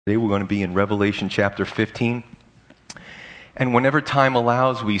Today we're going to be in Revelation chapter 15. And whenever time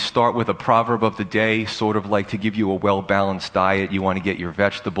allows, we start with a proverb of the day, sort of like to give you a well-balanced diet. You want to get your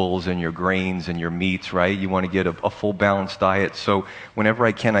vegetables and your grains and your meats, right? You want to get a full balanced diet. So whenever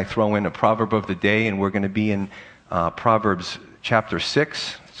I can, I throw in a proverb of the day, and we're going to be in Proverbs chapter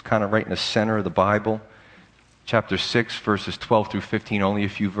 6. It's kind of right in the center of the Bible. Chapter 6, verses 12 through 15, only a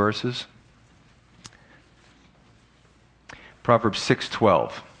few verses. Proverbs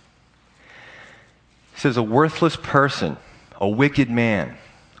 6:12. It says, "A worthless person, a wicked man,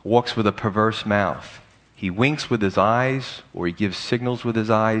 walks with a perverse mouth. He winks with his eyes, or he gives signals with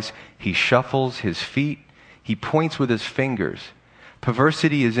his eyes. He shuffles his feet. He points with his fingers.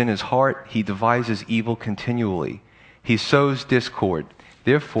 Perversity is in his heart. He devises evil continually. He sows discord.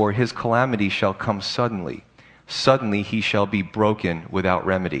 Therefore his calamity shall come suddenly. Suddenly he shall be broken without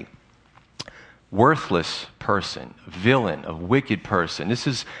remedy." Worthless person, villain, a wicked person. This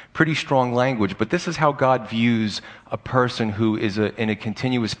is pretty strong language, but this is how God views a person who is in a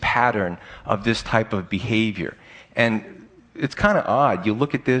continuous pattern of this type of behavior. And it's kind of odd. You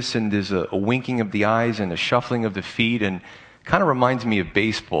look at this and there's a winking of the eyes and a shuffling of the feet, and kind of reminds me of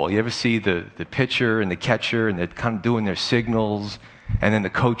baseball. You ever see the pitcher and the catcher, and they're kind of doing their signals, and then the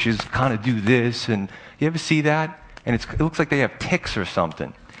coaches kind of do this, and you ever see that? And it looks like they have tics or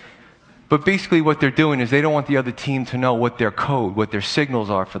something. But basically what they're doing is they don't want the other team to know what their code, what their signals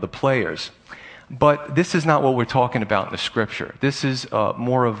are for the players. But this is not what we're talking about in the scripture. This is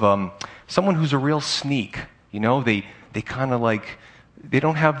more of someone who's a real sneak. You know, they kind of like, they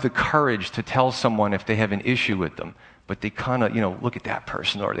don't have the courage to tell someone if they have an issue with them. But they kind of, look at that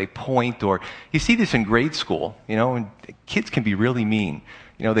person, or they point, or you see this in grade school, and kids can be really mean.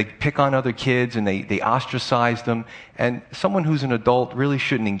 They pick on other kids and they ostracize them. And someone who's an adult really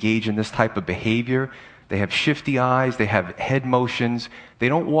shouldn't engage in this type of behavior. They have shifty eyes. They have head motions. They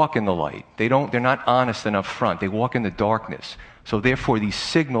don't walk in the light. They're not honest enough front. They walk in the darkness. So therefore, these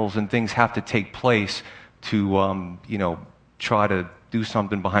signals and things have to take place to, try to do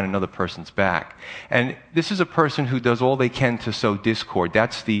something behind another person's back. And this is a person who does all they can to sow discord.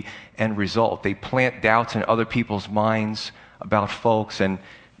 That's the end result. They plant doubts in other people's minds about folks, and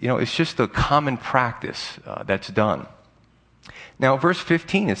it's just a common practice that's done. Now, verse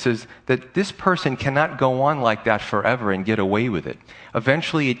 15, it says that this person cannot go on like that forever and get away with it.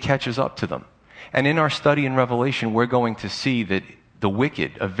 Eventually, it catches up to them. And in our study in Revelation, we're going to see that the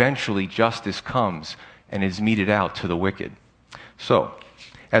wicked, eventually justice comes and is meted out to the wicked. So,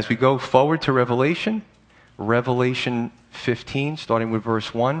 as we go forward to Revelation 15, starting with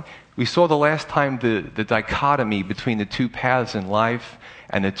verse 1, we saw the last time the dichotomy between the two paths in life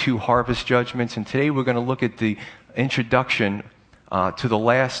and the two harvest judgments. And today we're going to look at the introduction to the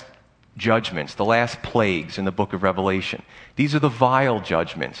last judgments, the last plagues in the book of Revelation. These are the vial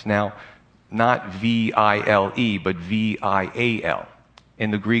judgments. Now, not V-I-L-E, but V-I-A-L. In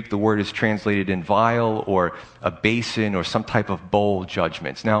the Greek, the word is translated in vial or a basin or some type of bowl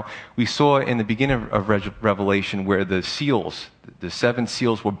judgments. Now, we saw in the beginning of Revelation where the seven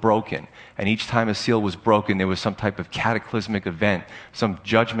seals were broken. And each time a seal was broken, there was some type of cataclysmic event, some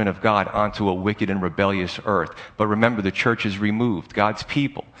judgment of God onto a wicked and rebellious earth. But remember, the church is removed. God's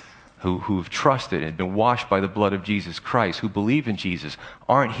people who've trusted and been washed by the blood of Jesus Christ, who believe in Jesus,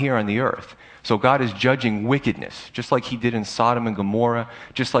 aren't here on the earth. So God is judging wickedness, just like he did in Sodom and Gomorrah,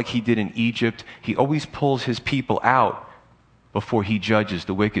 just like he did in Egypt. He always pulls his people out before he judges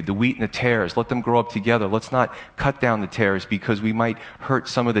the wicked. The wheat and the tares, let them grow up together. Let's not cut down the tares because we might hurt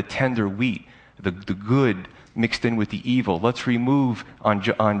some of the tender wheat, the good mixed in with the evil. Let's remove on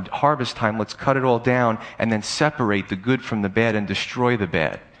harvest time, let's cut it all down and then separate the good from the bad and destroy the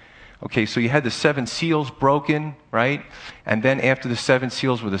bad. Okay, so you had the seven seals broken, right? And then after the seven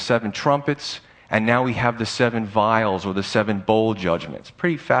seals were the seven trumpets, and now we have the seven vials or the seven bowl judgments.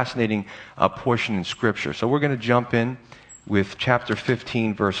 Pretty fascinating portion in Scripture. So we're going to jump in with chapter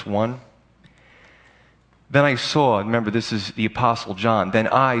 15, verse 1. Then I saw, remember this is the Apostle John, then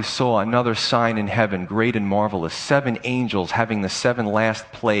I saw another sign in heaven, great and marvelous, 7 angels having the 7 last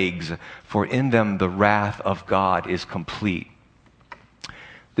plagues, for in them the wrath of God is complete.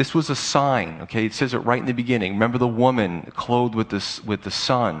 This was a sign, okay? It says it right in the beginning. Remember the woman clothed with the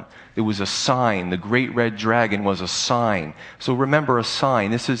sun. It was a sign. The great red dragon was a sign. So remember a sign.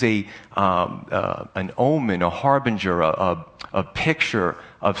 This is an omen, a harbinger, a picture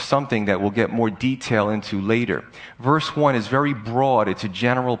of something that we'll get more detail into later. Verse 1 is very broad. It's a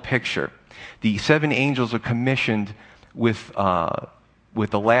general picture. The 7 angels are commissioned with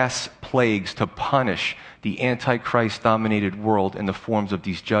the last plagues to punish the Antichrist-dominated world in the forms of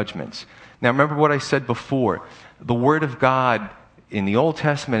these judgments. Now remember what I said before. The Word of God in the Old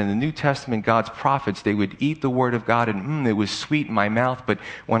Testament and the New Testament, God's prophets, they would eat the Word of God and it was sweet in my mouth, but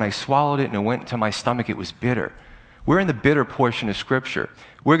when I swallowed it and it went into my stomach, it was bitter. We're in the bitter portion of Scripture.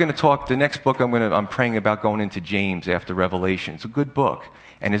 We're going to talk, the next book I'm praying about going into James after Revelation. It's a good book.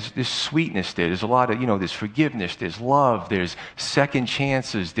 And there's sweetness there. There's a lot of, there's forgiveness, there's love, there's second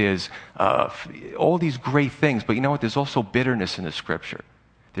chances, there's all these great things. But you know what? There's also bitterness in the Scripture.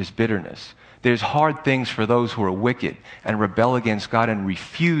 There's bitterness. There's hard things for those who are wicked and rebel against God and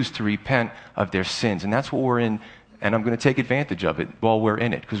refuse to repent of their sins. And that's what we're in, and I'm going to take advantage of it while we're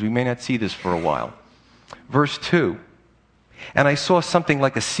in it, because we may not see this for a while. Verse 2, and I saw something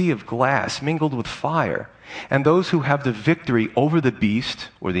like a sea of glass mingled with fire, and those who have the victory over the beast,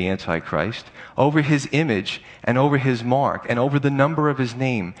 or the Antichrist, over his image and over his mark, and over the number of his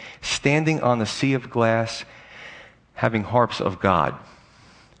name, standing on the sea of glass, having harps of God.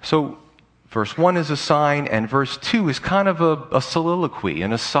 So, verse 1 is a sign, and verse 2 is kind of a soliloquy,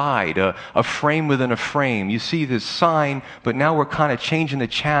 an aside, a frame within a frame. You see this sign, but now we're kind of changing the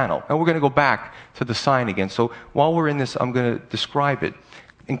channel. And we're going to go back to the sign again. So while we're in this, I'm going to describe it.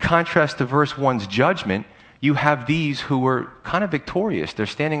 In contrast to verse 1's judgment, you have these who were kind of victorious. They're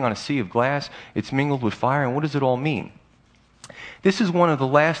standing on a sea of glass. It's mingled with fire. And what does it all mean? This is one of the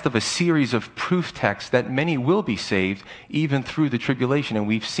last of a series of proof texts that many will be saved even through the tribulation. And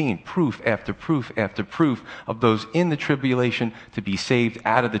we've seen proof after proof after proof of those in the tribulation to be saved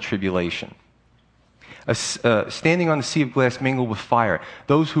out of the tribulation. Standing on the sea of glass mingled with fire,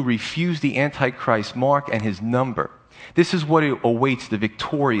 those who refuse the Antichrist mark and his number. This is what awaits the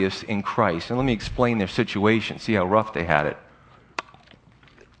victorious in Christ. And let me explain their situation, see how rough they had it.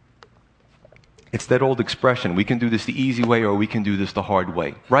 It's that old expression, we can do this the easy way or we can do this the hard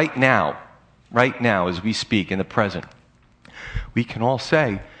way. Right now, as we speak in the present, we can all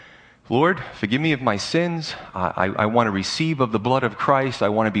say, Lord, forgive me of my sins. I want to receive of the blood of Christ. I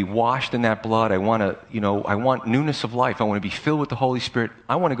want to be washed in that blood. I want newness of life. I want to be filled with the Holy Spirit.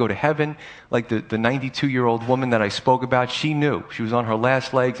 I want to go to heaven like the 92-year-old woman that I spoke about. She knew. She was on her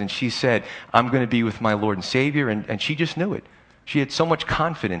last legs and she said, I'm going to be with my Lord and Savior. And she just knew it. She had so much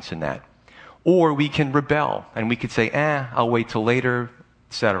confidence in that. Or we can rebel and we could say, I'll wait till later,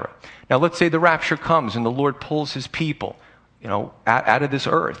 etc. Now let's say the rapture comes and the Lord pulls his people, out of this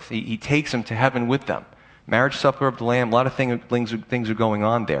earth. He takes them to heaven with them. Marriage supper of the Lamb, a lot of things are going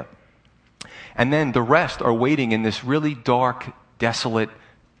on there. And then the rest are waiting in this really dark, desolate,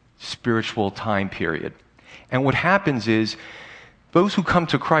 spiritual time period. And what happens is, those who come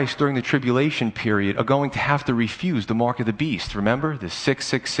to Christ during the tribulation period are going to have to refuse the mark of the beast. Remember, the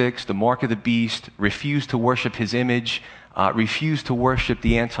 666, the mark of the beast, refuse to worship his image, refuse to worship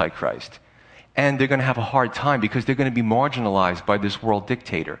the Antichrist. And they're going to have a hard time because they're going to be marginalized by this world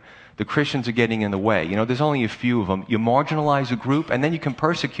dictator. The Christians are getting in the way. There's only a few of them. You marginalize a group and then you can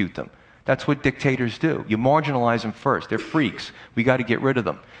persecute them. That's what dictators do. You marginalize them first. They're freaks. We got to get rid of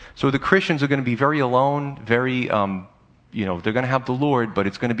them. So the Christians are going to be very alone, very... they're going to have the Lord, but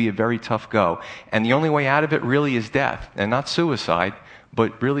it's going to be a very tough go. And the only way out of it really is death. And not suicide,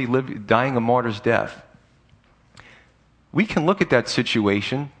 but really dying a martyr's death. We can look at that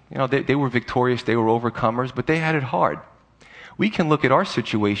situation. They were victorious, they were overcomers, but they had it hard. We can look at our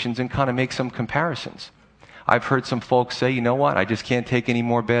situations and kind of make some comparisons. I've heard some folks say, you know what, I just can't take any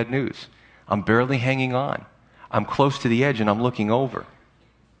more bad news. I'm barely hanging on. I'm close to the edge and I'm looking over.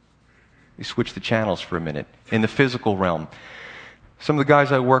 We switch the channels for a minute. In the physical realm, some of the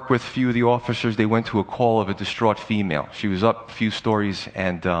guys I work with, a few of the officers, they went to a call of a distraught female. She was up a few stories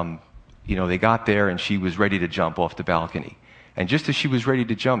and, they got there and she was ready to jump off the balcony. And just as she was ready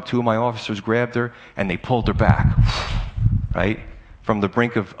to jump, two of my officers grabbed her and they pulled her back, right, from the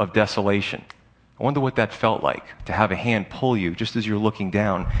brink of desolation. I wonder what that felt like, to have a hand pull you just as you're looking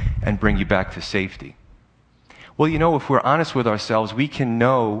down and bring you back to safety. Well, if we're honest with ourselves, we can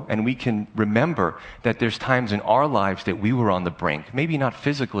know and we can remember that there's times in our lives that we were on the brink. Maybe not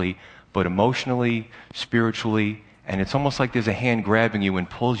physically, but emotionally, spiritually. And it's almost like there's a hand grabbing you and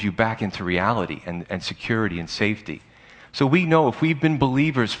pulls you back into reality and security and safety. So we know if we've been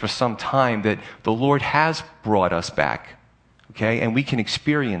believers for some time that the Lord has brought us back. Okay? And we can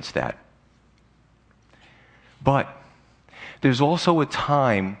experience that. But there's also a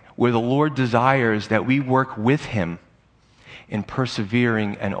time where the Lord desires that we work with him in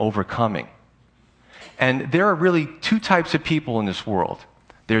persevering and overcoming. And there are really two types of people in this world.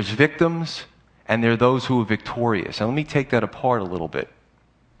 There's victims and there are those who are victorious. And let me take that apart a little bit.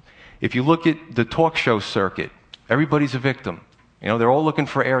 If you look at the talk show circuit, everybody's a victim. They're all looking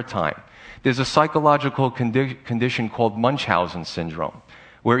for airtime. There's a psychological condition called Munchausen syndrome,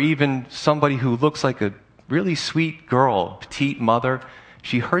 where even somebody who looks like a really sweet girl, petite mother.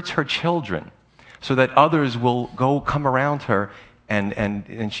 She hurts her children so that others will come around her,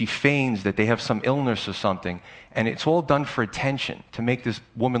 and she feigns that they have some illness or something. And it's all done for attention, to make this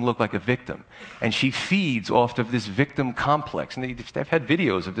woman look like a victim. And she feeds off of this victim complex. And they've had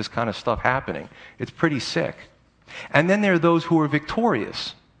videos of this kind of stuff happening. It's pretty sick. And then there are those who are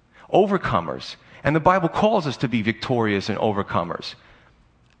victorious, overcomers. And the Bible calls us to be victorious and overcomers.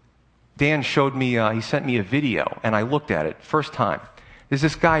 Dan showed me, he sent me a video, and I looked at it first time. There's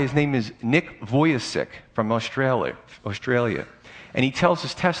this guy, his name is Nick Vujicic from Australia. And he tells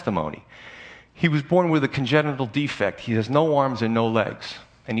his testimony. He was born with a congenital defect. He has no arms and no legs.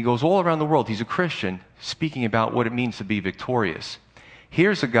 And he goes all around the world. He's a Christian, speaking about what it means to be victorious.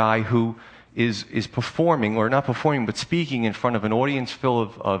 Here's a guy who is performing, or not performing, but speaking in front of an audience full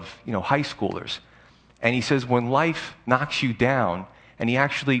of high schoolers. And he says, when life knocks you down, and he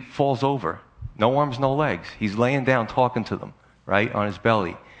actually falls over, no arms, no legs. He's laying down talking to them, right, on his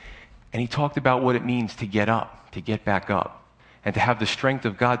belly. And he talked about what it means to get up, to get back up, and to have the strength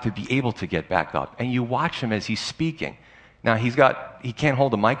of God to be able to get back up. And you watch him as he's speaking. Now, he can't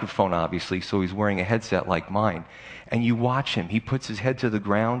hold a microphone, obviously, so he's wearing a headset like mine. And you watch him. He puts his head to the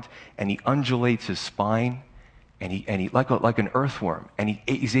ground, and he undulates his spine, and he like an earthworm. And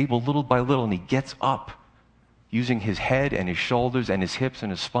he's able, little by little, and he gets up, using his head and his shoulders and his hips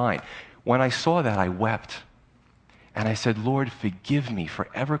and his spine. When I saw that, I wept. And I said, Lord, forgive me for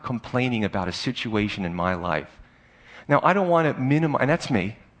ever complaining about a situation in my life. Now, I don't want to minimize, and that's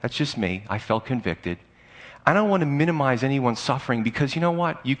me. That's just me. I felt convicted. I don't want to minimize anyone's suffering, because you know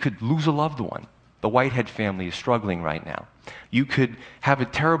what? You could lose a loved one. The Whitehead family is struggling right now. You could have a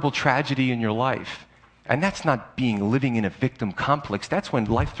terrible tragedy in your life. And that's not living in a victim complex. That's when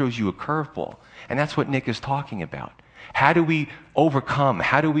life throws you a curveball. And that's what Nick is talking about. How do we overcome?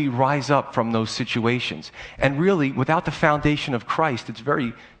 How do we rise up from those situations? And really, without the foundation of Christ, it's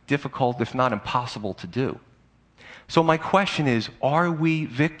very difficult, if not impossible, to do. So my question is, are we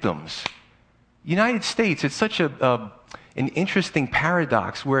victims? United States, it's such an interesting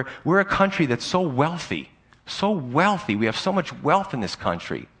paradox where we're a country that's so wealthy. We have so much wealth in this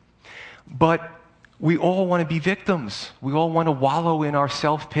country. But we all want to be victims. We all want to wallow in our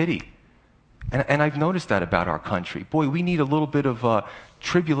self-pity. And I've noticed that about our country. Boy, we need a little bit of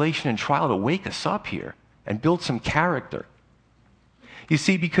tribulation and trial to wake us up here and build some character. You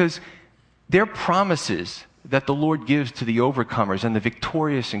see, because there are promises that the Lord gives to the overcomers and the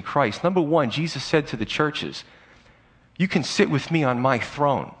victorious in Christ. Number one, Jesus said to the churches, you can sit with me on my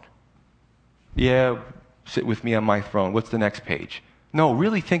throne. Yeah, sit with me on my throne. What's the next page? No,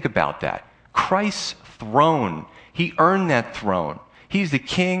 really think about that. Christ's throne. He earned that throne. He's the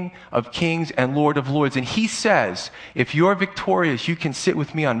King of kings and Lord of lords. And he says, if you're victorious, you can sit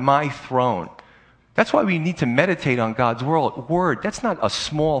with me on my throne. That's why we need to meditate on God's word. That's not a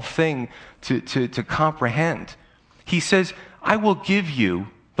small thing to comprehend. He says, I will give you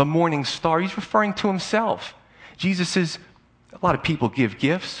the morning star. He's referring to himself. Jesus says, a lot of people give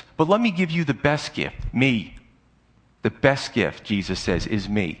gifts, but let me give you the best gift, me. The best gift, Jesus says, is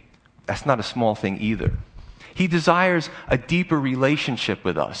me. That's not a small thing either. He desires a deeper relationship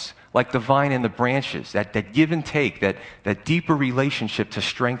with us, like the vine and the branches, that give and take, that deeper relationship to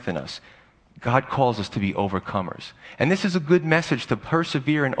strengthen us. God calls us to be overcomers. And this is a good message to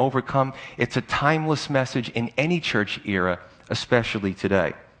persevere and overcome. It's a timeless message in any church era, especially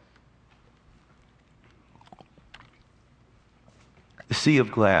today. The sea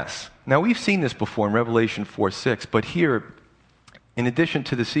of glass. Now, we've seen this before in Revelation 4:6, but here, in addition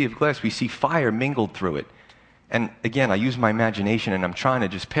to the sea of glass, we see fire mingled through it. And again, I use my imagination, and I'm trying to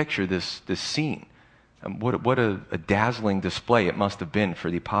just picture this scene. What a dazzling display it must have been for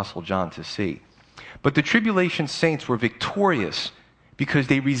the Apostle John to see. But the tribulation saints were victorious because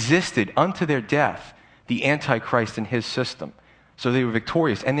they resisted unto their death the Antichrist and his system. So they were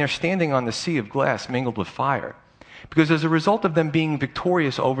victorious. And they're standing on the sea of glass mingled with fire. Because as a result of them being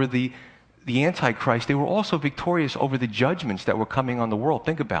victorious over the Antichrist, they were also victorious over the judgments that were coming on the world.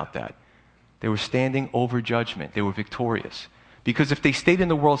 Think about that. They were standing over judgment. They were victorious. Because if they stayed in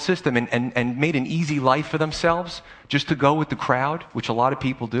the world system and made an easy life for themselves, just to go with the crowd, which a lot of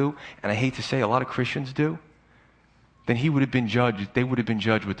people do, and I hate to say a lot of Christians do, then they would have been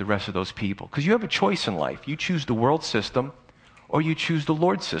judged with the rest of those people. Because you have a choice in life. You choose the world system, or you choose the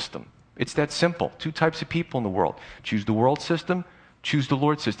Lord's system. It's that simple. Two types of people in the world. Choose the world system, choose the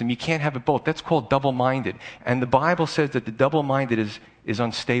Lord's system. You can't have it both. That's called double-minded. And the Bible says that the double-minded is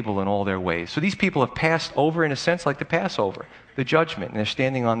unstable in all their ways. So these people have passed over, in a sense, like the Passover, the judgment, and they're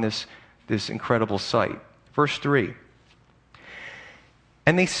standing on this incredible sight. Verse 3.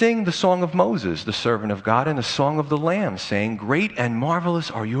 And they sing the song of Moses, the servant of God, and the song of the Lamb, saying, "Great and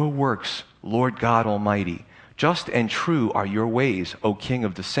marvelous are your works, Lord God Almighty. Just and true are your ways, O King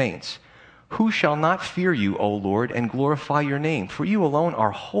of the saints. Who shall not fear you, O Lord, and glorify your name? For you alone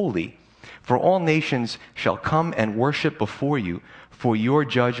are holy. For all nations shall come and worship before you, for your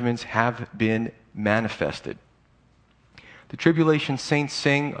judgments have been manifested." The tribulation saints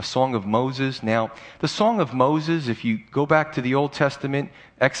sing a song of Moses. Now, the song of Moses, if you go back to the Old Testament,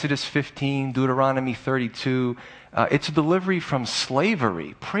 Exodus 15, Deuteronomy 32, it's a delivery from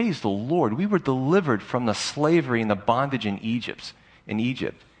slavery. Praise the Lord. We were delivered from the slavery and the bondage in Egypt.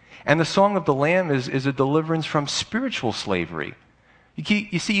 And the song of the Lamb is a deliverance from spiritual slavery.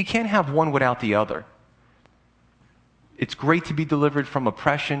 You see, you can't have one without the other. It's great to be delivered from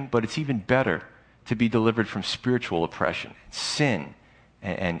oppression, but it's even better to be delivered from spiritual oppression, sin,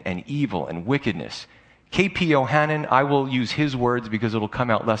 and evil, and wickedness. K.P. Yohanan, I will use his words because it'll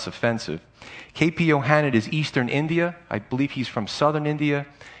come out less offensive. K.P. Yohanan is Eastern India. I believe he's from Southern India,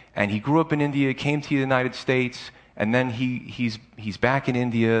 and he grew up in India, came to the United States, and then he's back in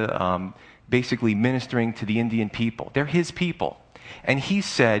India, basically ministering to the Indian people. They're his people. And he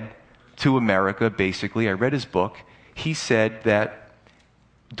said to America, basically, I read his book, he said that,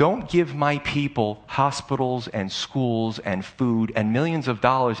 "Don't give my people hospitals and schools and food and millions of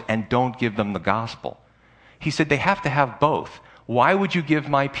dollars and don't give them the gospel." He said they have to have both. Why would you give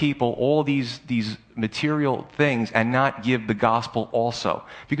my people all these material things and not give the gospel also?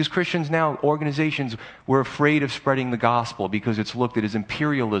 Because Christians now, organizations, we're afraid of spreading the gospel because it's looked at as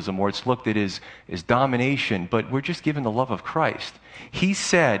imperialism or it's looked at as domination, but we're just given the love of Christ. He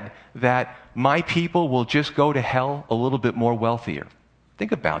said that my people will just go to hell a little bit more wealthier.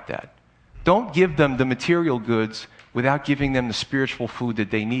 Think about that. Don't give them the material goods without giving them the spiritual food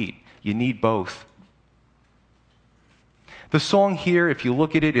that they need. You need both. The song here, if you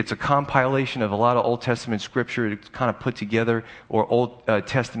look at it, it's a compilation of a lot of Old Testament scripture. It's kind of put together, or Old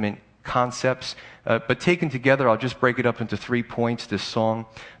Testament concepts. But taken together, I'll just break it up into 3 points, this song.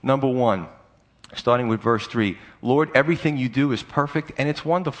 Number 1, starting with verse 3. "Lord, everything you do is perfect and it's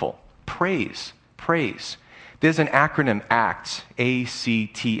wonderful." Praise, praise. There's an acronym, ACTS,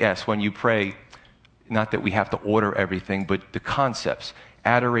 A-C-T-S, when you pray. Not that we have to order everything, but the concepts: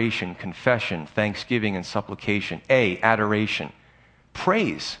 adoration, confession, thanksgiving, and supplication. A, adoration.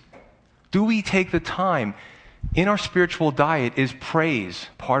 Praise. Do we take the time? In our spiritual diet, is praise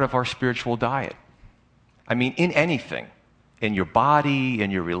part of our spiritual diet? I mean, in anything. In your body,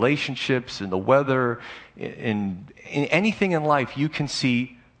 in your relationships, in the weather, in anything in life, you can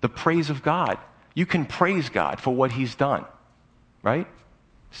see the praise of God. You can praise God for what He's done, right?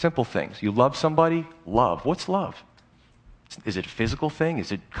 Simple things. You love somebody? Love. What's love? Is it a physical thing?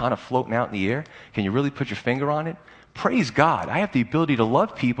 Is it kind of floating out in the air? Can you really put your finger on it? Praise God. I have the ability to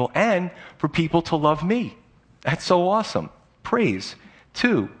love people and for people to love me. That's so awesome. Praise.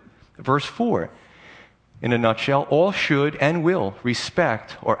 2, verse 4. In a nutshell, all should and will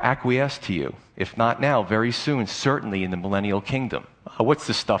respect or acquiesce to you. If not now, very soon, certainly in the millennial kingdom. What's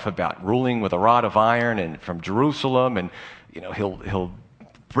this stuff about? Ruling with a rod of iron and from Jerusalem, and he'll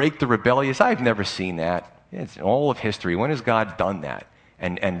break the rebellious. I've never seen that. It's in all of history. When has God done that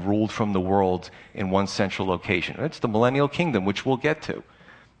and ruled from the world in one central location? It's the millennial kingdom, which we'll get to.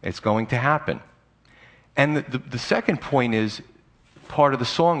 It's going to happen. And the second point is, part of the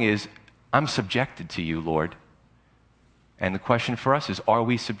song is, I'm subjected to you, Lord. And the question for us is, are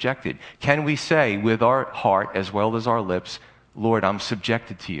we subjected? Can we say with our heart as well as our lips, Lord, I'm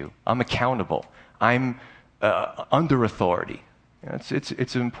subjected to you. I'm accountable. I'm under authority.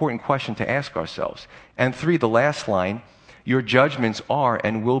 It's an important question to ask ourselves. And 3, the last line, your judgments are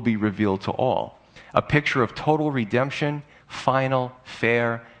and will be revealed to all. A picture of total redemption, final,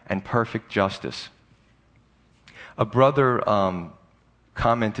 fair, and perfect justice. A brother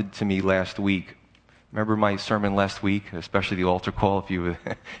commented to me last week. Remember my sermon last week, especially the altar call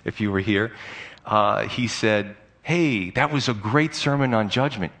if you were here? He said, "Hey, that was a great sermon on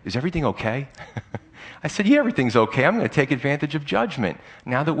judgment. Is everything okay?" I said, "Yeah, everything's okay. I'm going to take advantage of judgment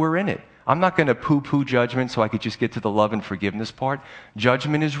now that we're in it. I'm not going to poo-poo judgment so I could just get to the love and forgiveness part.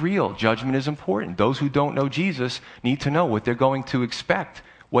 Judgment is real. Judgment is important. Those who don't know Jesus need to know what they're going to expect,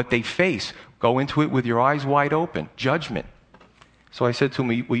 what they face. Go into it with your eyes wide open. Judgment." So I said to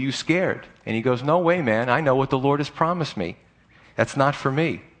him, "Were you scared?" And he goes, "No way, man. I know what the Lord has promised me. That's not for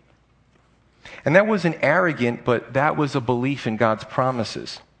me." And that wasn't arrogant, but that was a belief in God's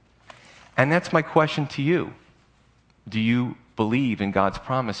promises. And that's my question to you. Do you believe in God's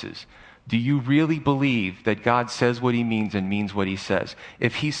promises? Do you really believe that God says what He means and means what He says?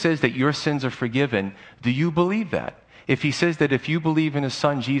 If He says that your sins are forgiven, do you believe that? If he says that if you believe in his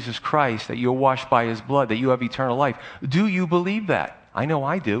son, Jesus Christ, that you're washed by his blood, that you have eternal life, do you believe that? I know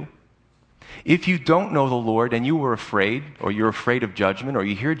I do. If you don't know the Lord and you were afraid, or you're afraid of judgment, or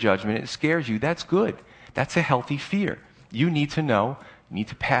you hear judgment, it scares you, that's good. That's a healthy fear. You need to know, you need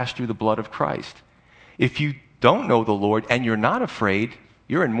to pass through the blood of Christ. If you don't know the Lord and you're not afraid,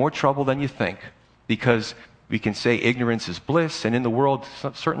 you're in more trouble than you think. Because we can say ignorance is bliss, and in the world,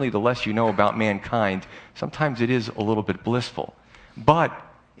 certainly the less you know about mankind, sometimes it is a little bit blissful. But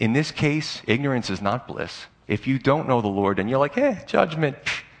in this case, ignorance is not bliss. If you don't know the Lord and you're like, judgment,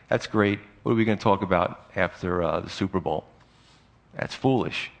 that's great. What are we going to talk about after the Super Bowl? That's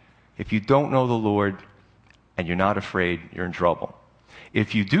foolish. If you don't know the Lord and you're not afraid, you're in trouble.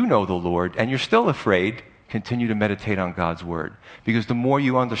 If you do know the Lord and you're still afraid, continue to meditate on God's Word. Because the more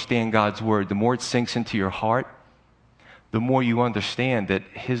you understand God's Word, the more it sinks into your heart, the more you understand that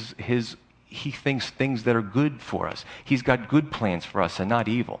He thinks things that are good for us. He's got good plans for us and not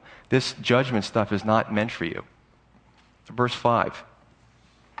evil. This judgment stuff is not meant for you. Verse 5.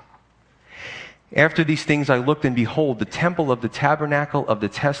 After these things I looked, and behold, the temple of the tabernacle of the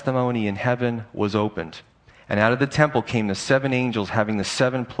testimony in heaven was opened. And out of the temple came the 7 angels having the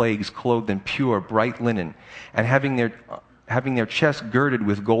 7 plagues, clothed in pure, bright linen, and having their chests girded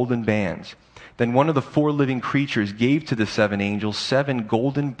with golden bands. Then one of the 4 living creatures gave to the 7 angels 7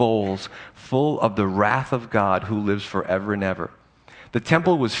 golden bowls full of the wrath of God who lives forever and ever. The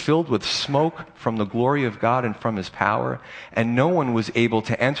temple was filled with smoke from the glory of God and from his power, and no one was able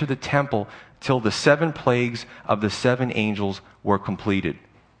to enter the temple till the 7 plagues of the 7 angels were completed.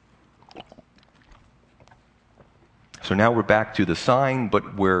 So now we're back to the sign,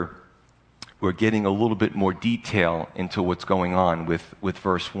 but we're getting a little bit more detail into what's going on with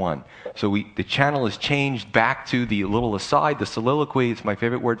verse 1. So the channel has changed back to the little aside, the soliloquy, it's my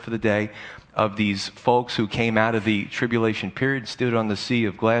favorite word for the day, of these folks who came out of the tribulation period, stood on the sea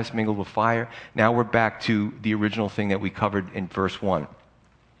of glass mingled with fire. Now we're back to the original thing that we covered in verse 1.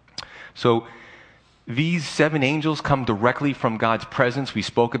 So these 7 angels come directly from God's presence. We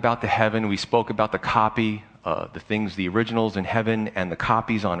spoke about the heaven. We spoke about the copy, the things, the originals in heaven and the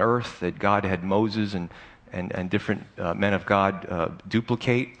copies on earth that God had Moses and different men of God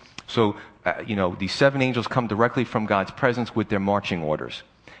duplicate. So, these 7 angels come directly from God's presence with their marching orders.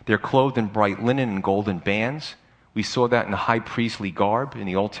 They're clothed in bright linen and golden bands. We saw that in the high priestly garb in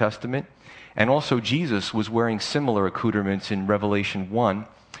the Old Testament. And also Jesus was wearing similar accoutrements in Revelation 1.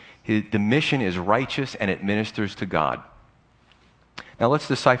 The mission is righteous and it ministers to God. Now let's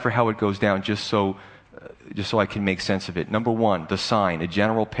decipher how it goes down just so I can make sense of it. Number 1, the sign, a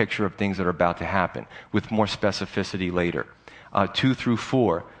general picture of things that are about to happen with more specificity later. 2 through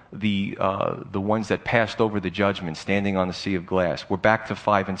 4, the ones that passed over the judgment, standing on the sea of glass. We're back to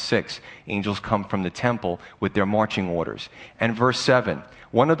 5 and 6. Angels come from the temple with their marching orders. And verse 7,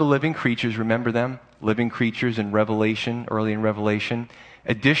 one of the living creatures, remember them? Living creatures in Revelation, early in Revelation,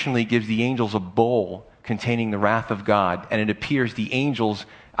 additionally gives the angels a bowl containing the wrath of God. And it appears the angels,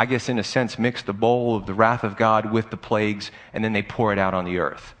 I guess in a sense, mix the bowl of the wrath of God with the plagues, and then they pour it out on the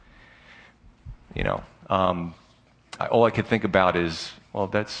earth. All I could think about is, well,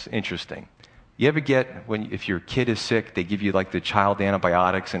 that's interesting. You ever get, if your kid is sick, they give you like the child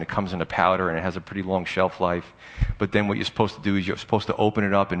antibiotics and it comes in a powder and it has a pretty long shelf life. But then what you're supposed to do is you're supposed to open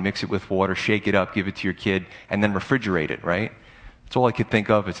it up and mix it with water, shake it up, give it to your kid, and then refrigerate it, right? That's all I could think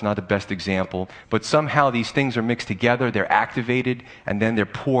of. It's not the best example. But somehow these things are mixed together, they're activated, and then they're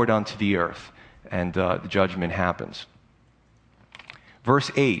poured onto the earth. And the judgment happens.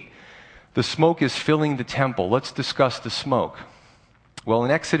 Verse 8, the smoke is filling the temple. Let's discuss the smoke. Well,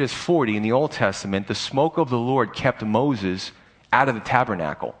 in Exodus 40, in the Old Testament, the smoke of the Lord kept Moses out of the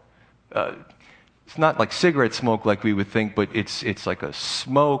tabernacle. It's not like cigarette smoke like we would think, but it's like a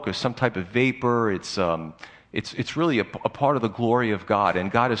smoke or some type of vapor. It's really a part of the glory of God. And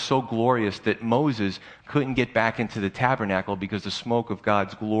God is so glorious that Moses couldn't get back into the tabernacle because the smoke of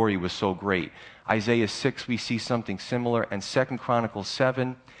God's glory was so great. Isaiah 6, we see something similar. And 2 Chronicles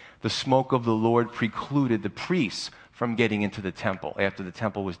 7, the smoke of the Lord precluded the priests from getting into the temple after the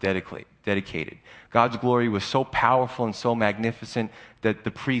temple was dedicated. God's glory was so powerful and so magnificent that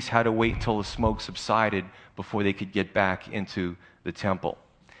the priests had to wait until the smoke subsided before they could get back into the temple.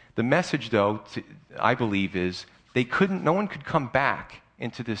 The message, though, I believe, is no one could come back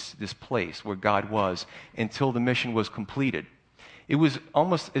into this place where God was until the mission was completed. It was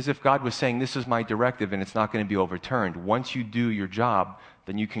almost as if God was saying, this is my directive and it's not going to be overturned. Once you do your job,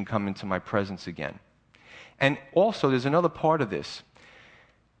 then you can come into my presence again. And also, there's another part of this.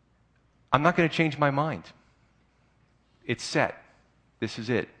 I'm not going to change my mind. It's set. This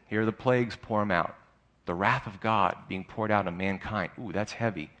is it. Here are the plagues, pour them out. The wrath of God being poured out on mankind. Ooh, that's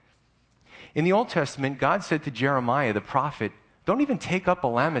heavy. In the Old Testament, God said to Jeremiah, the prophet, don't even take up a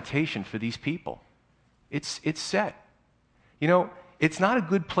lamentation for these people. It's set. You know, it's not a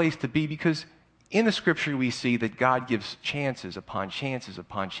good place to be because in the scripture we see that God gives chances upon chances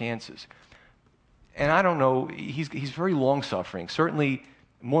upon chances. And I don't know, he's very long-suffering, certainly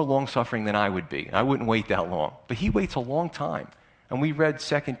more long-suffering than I would be. I wouldn't wait that long. But he waits a long time. And we read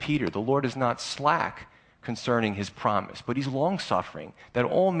 2 Peter, the Lord is not slack concerning his promise, but he's long-suffering, that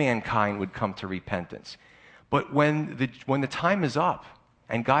all mankind would come to repentance. But when the time is up,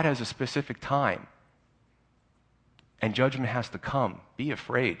 and God has a specific time, and judgment has to come, be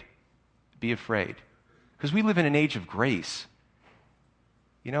afraid. Be afraid. Because we live in an age of grace.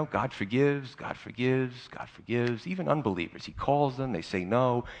 You know, God forgives, God forgives, God forgives. Even unbelievers, he calls them, they say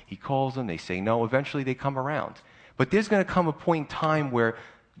no. He calls them, they say no. Eventually they come around. But there's going to come a point in time where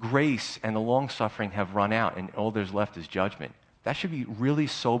grace and the long-suffering have run out and all there's left is judgment. That should be really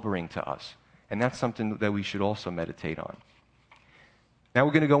sobering to us. And that's something that we should also meditate on. Now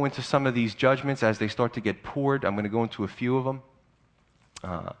we're going to go into some of these judgments as they start to get poured. I'm going to go into a few of them.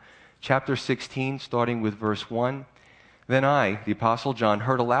 Chapter 16, starting with verse 1. Then I, the Apostle John,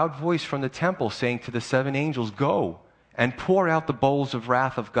 heard a loud voice from the temple saying to the 7 angels, "Go and pour out the bowls of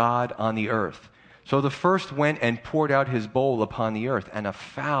wrath of God on the earth." So the first went and poured out his bowl upon the earth, and a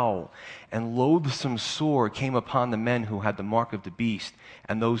foul and loathsome sore came upon the men who had the mark of the beast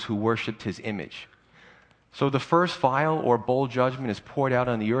and those who worshipped his image. So the first vial or bowl judgment is poured out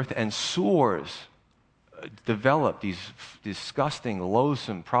on the earth, and sores develop, these disgusting,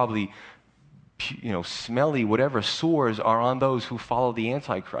 loathsome, probably smelly, whatever sores are on those who follow the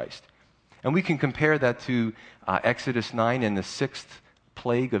Antichrist. And we can compare that to Exodus 9 and the 6th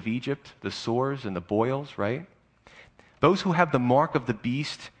plague of Egypt, the sores and the boils, right? Those who have the mark of the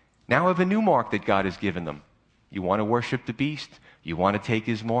beast now have a new mark that God has given them. You want to worship the beast? You want to take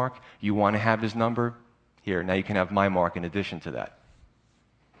his mark? You want to have his number? Here, now you can have my mark in addition to that.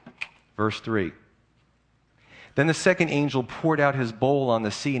 Verse 3. Then the second angel poured out his bowl on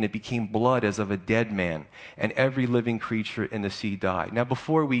the sea, and it became blood as of a dead man, and every living creature in the sea died. Now,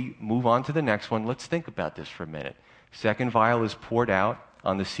 before we move on to the next one, let's think about this for a minute. Second vial is poured out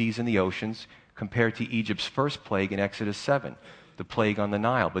on the seas and the oceans, compared to Egypt's first plague in Exodus 7, the plague on the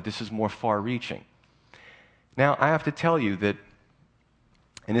Nile, but this is more far-reaching. Now, I have to tell you that,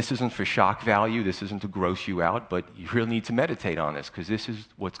 and this isn't for shock value, this isn't to gross you out, but you really need to meditate on this, because this is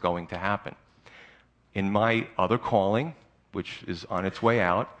what's going to happen. In my other calling, which is on its way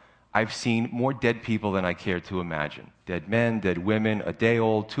out, I've seen more dead people than I care to imagine. Dead men, dead women, a day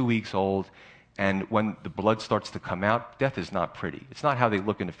old, 2 weeks old. And when the blood starts to come out, death is not pretty. It's not how they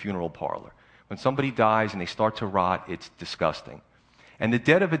look in a funeral parlor. When somebody dies and they start to rot, it's disgusting. And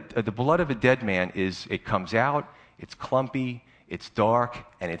the blood of a dead man it comes out, it's clumpy, it's dark,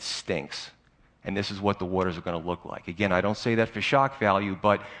 and it stinks. And this is what the waters are going to look like. Again, I don't say that for shock value,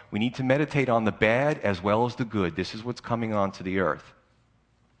 but we need to meditate on the bad as well as the good. This is what's coming onto the earth.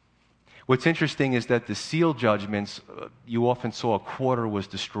 What's interesting is that the seal judgments, you often saw a quarter was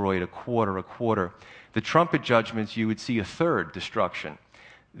destroyed, a quarter. The trumpet judgments, you would see a third destruction.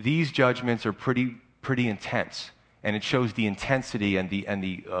 These judgments are pretty intense, and it shows the intensity and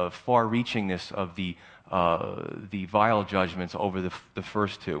the far-reachingness of the vial judgments over the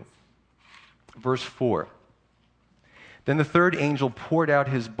first two. Verse 4. Then the third angel poured out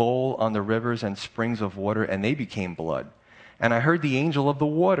his bowl on the rivers and springs of water, and they became blood. And I heard the angel of the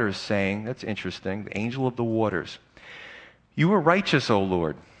waters saying, that's interesting, the angel of the waters, "You are righteous, O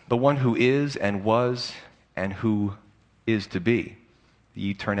Lord, the one who is and was and who is to be,"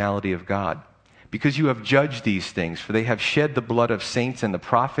 the eternality of God, "because you have judged these things, for they have shed the blood of saints and the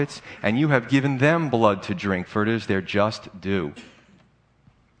prophets, and you have given them blood to drink, for it is their just due."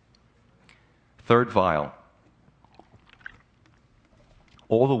 Third vial.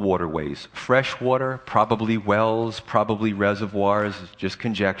 All the waterways, fresh water, probably wells, probably reservoirs, just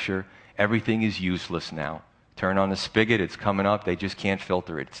conjecture. Everything is useless now. Turn on the spigot, it's coming up, they just can't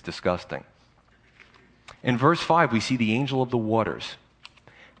filter it. It's disgusting. In verse 5, we see the angel of the waters.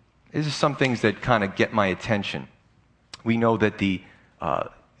 These are some things that kind of get my attention. We know that the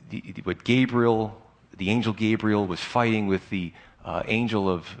angel Gabriel was fighting with the angel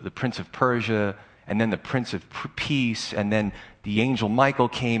of the Prince of Persia, and then the Prince of Peace, and then the angel Michael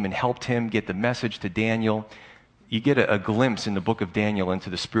came and helped him get the message to Daniel. You get a glimpse in the book of Daniel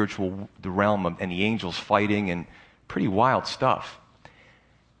into the realm and the angels fighting, and pretty wild stuff.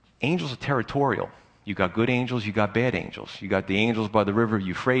 Angels are territorial. You got good angels, you got bad angels. You got the angels by the river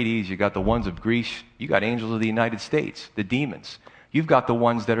Euphrates, you got the ones of Greece, you got angels of the United States, the demons. You've got the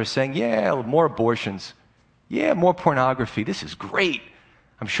ones that are saying, yeah, more abortions. Yeah, more pornography. This is great.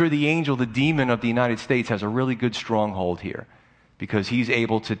 I'm sure the angel, the demon of the United States, has a really good stronghold here because he's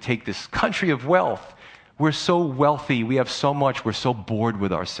able to take this country of wealth. We're so wealthy. We have so much. We're so bored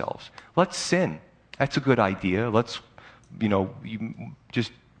with ourselves. Let's sin. That's a good idea. Let's,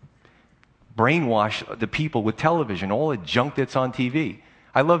 just brainwash the people with television, all the junk that's on TV.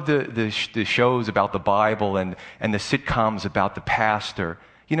 I love the shows about the Bible and the sitcoms about the pastor.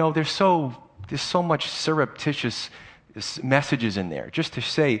 There's so much surreptitious messages in there. Just to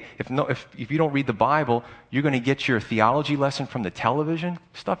say, if you don't read the Bible, you're going to get your theology lesson from the television.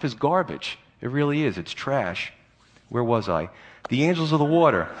 Stuff is garbage. It really is. It's trash. Where was I? The angels of the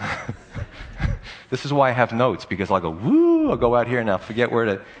water. This is why I have notes, because I'll go, woo, I'll go out here and I'll forget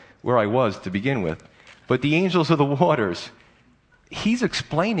where I was to begin with. But the angels of the waters, he's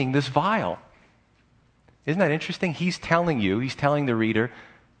explaining this vial. Isn't that interesting? He's telling the reader,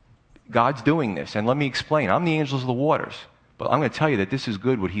 God's doing this. And let me explain. I'm the angels of the waters. But I'm going to tell you that this is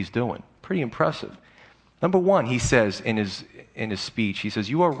good what he's doing. Pretty impressive. Number one, he says in his speech, he says,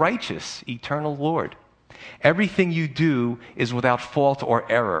 you are righteous, eternal Lord. Everything you do is without fault or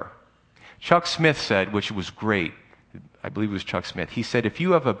error. Chuck Smith said, which was great, I believe it was Chuck Smith, he said, if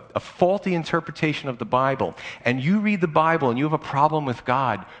you have a faulty interpretation of the Bible, and you read the Bible and you have a problem with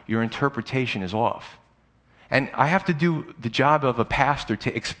God, your interpretation is off. And I have to do the job of a pastor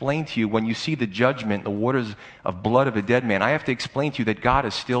to explain to you, when you see the judgment, the waters of blood of a dead man, I have to explain to you that God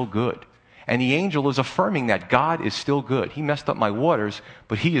is still good. And the angel is affirming that God is still good. He messed up my waters,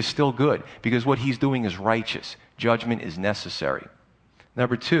 but he is still good, because what he's doing is righteous. Judgment is necessary.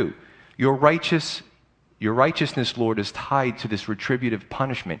 Number two, your righteousness, Lord, is tied to this retributive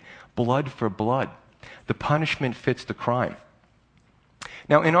punishment. Blood for blood. The punishment fits the crime.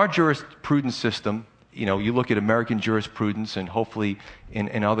 Now, in our jurisprudence system, you look at American jurisprudence and hopefully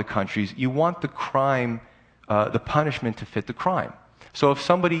in other countries, you want the crime, the punishment to fit the crime. So if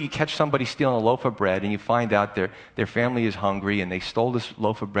you catch somebody stealing a loaf of bread and you find out their family is hungry and they stole this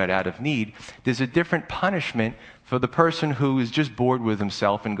loaf of bread out of need, there's a different punishment for the person who is just bored with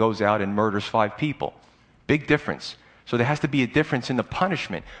himself and goes out and murders 5 people. Big difference. So there has to be a difference in the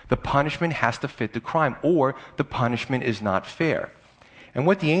punishment. The punishment has to fit the crime, or the punishment is not fair. And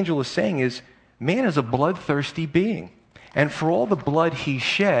what the angel is saying is, man is a bloodthirsty being. And for all the blood he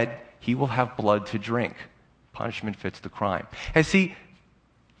shed, he will have blood to drink. Punishment fits the crime. And see,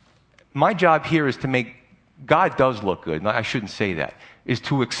 my job here is to make God does look good. I shouldn't say that. Is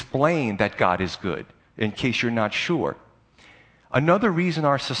to explain that God is good, in case you're not sure. Another reason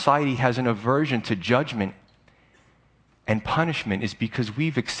our society has an aversion to judgment and punishment is because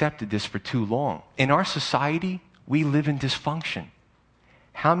we've accepted this for too long. In our society, we live in dysfunction.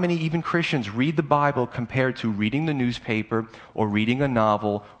 How many, even Christians, read the Bible compared to reading the newspaper or reading a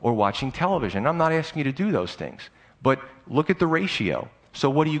novel or watching television? I'm not asking you to do those things, but look at the ratio. So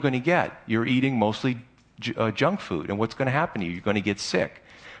what are you going to get? You're eating mostly junk food, and what's going to happen to you? You're going to get sick.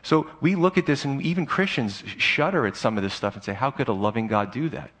 So we look at this, and even Christians shudder at some of this stuff and say, how could a loving God do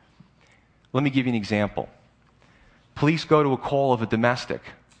that? Let me give you an example. Police go to a call of a domestic,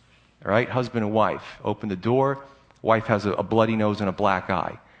 all right, husband and wife. Open the door. Wife has a bloody nose and a black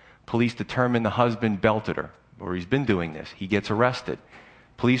eye. Police determine the husband belted her, or he's been doing this. He gets arrested.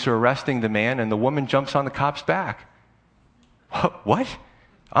 Police are arresting the man, and the woman jumps on the cop's back. What?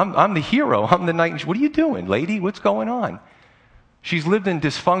 I'm the hero. I'm the knight. What are you doing, lady? What's going on? She's lived in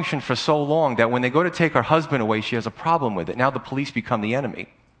dysfunction for so long that when they go to take her husband away, she has a problem with it. Now the police become the enemy.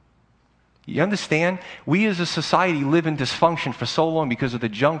 You understand? We as a society live in dysfunction for so long because of the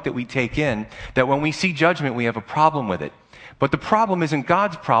junk that we take in, that when we see judgment, we have a problem with it. But the problem isn't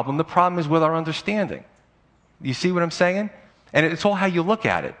God's problem. The problem is with our understanding. You see what I'm saying? And it's all how you look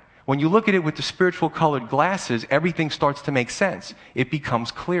at it. When you look at it with the spiritual colored glasses, everything starts to make sense. It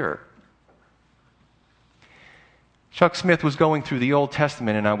becomes clearer. Chuck Smith was going through the Old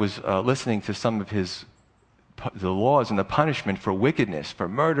Testament, and I was listening to some of the laws and the punishment for wickedness, for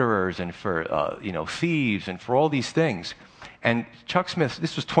murderers and for thieves and for all these things. And Chuck Smith,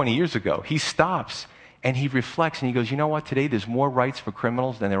 this was 20 years ago, he stops and he reflects and he goes, you know what, today there's more rights for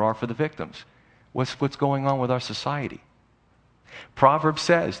criminals than there are for the victims. What's going on with our society? Proverbs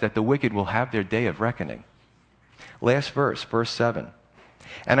says that the wicked will have their day of reckoning. Last verse 7.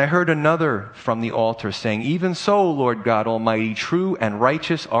 And I heard another from the altar saying, even so, Lord God Almighty, true and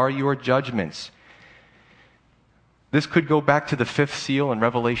righteous are your judgments. This could go back to the 5th seal in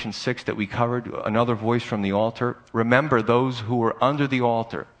Revelation 6 that we covered, another voice from the altar. Remember those who were under the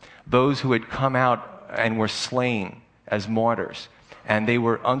altar, those who had come out and were slain as martyrs. and they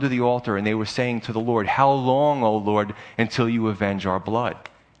were under the altar, and they were saying to the Lord, "How long, O Lord, until you avenge our blood?"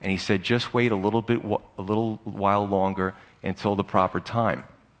 And he said, "Just wait a little while longer until the proper time."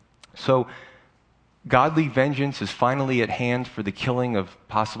 So godly vengeance is finally at hand for the killing of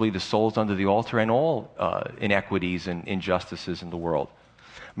possibly the souls under the altar and all inequities and injustices in the world.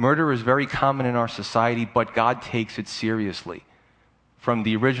 Murder is very common in our society, but God takes it seriously. From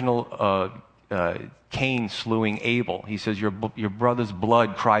the original Cain slewing Abel, he says, your brother's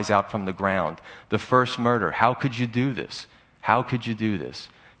blood cries out from the ground. The first murder, how could you do this? How could you do this?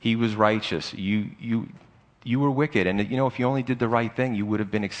 He was righteous. You were wicked, and if you only did the right thing, you would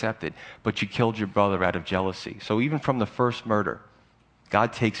have been accepted. But you killed your brother out of jealousy. So even from the first murder,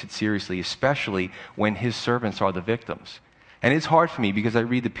 God takes it seriously, especially when his servants are the victims. And it's hard for me because I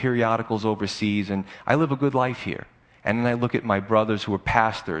read the periodicals overseas, and I live a good life here. And then I look at my brothers who are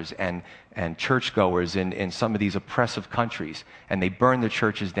pastors and churchgoers in some of these oppressive countries, and they burn the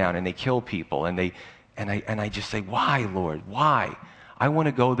churches down, and they kill people, and I just say, why, Lord, why? I want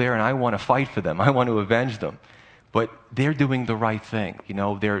to go there and I want to fight for them. I want to avenge them. But they're doing the right thing.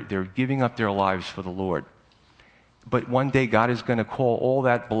 They're giving up their lives for the Lord. But one day God is going to call all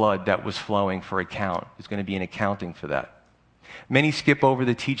that blood that was flowing for account. There's going to be an accounting for that. Many skip over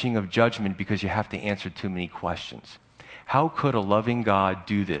the teaching of judgment because you have to answer too many questions. How could a loving God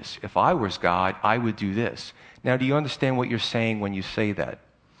do this? If I was God, I would do this. Now, do you understand what you're saying when you say that?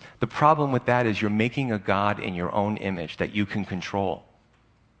 The problem with that is you're making a God in your own image that you can control.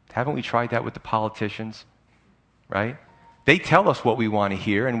 Haven't we tried that with the politicians? Right? They tell us what we want to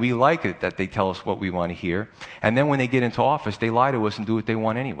hear, and we like it that they tell us what we want to hear. And then when they get into office, they lie to us and do what they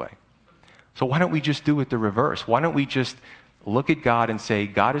want anyway. So why don't we just do it the reverse? Why don't we just look at God and say,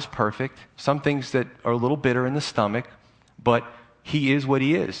 God is perfect, some things that are a little bitter in the stomach, but he is what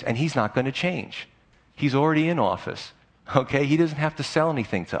he is, and he's not going to change. He's already in office, okay? He doesn't have to sell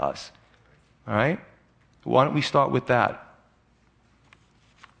anything to us, all right? Why don't we start with that?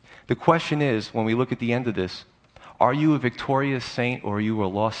 The question is, when we look at the end of this, are you a victorious saint or are you a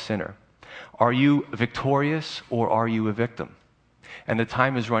lost sinner? Are you victorious or are you a victim? And the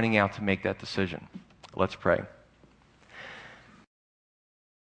time is running out to make that decision. Let's pray.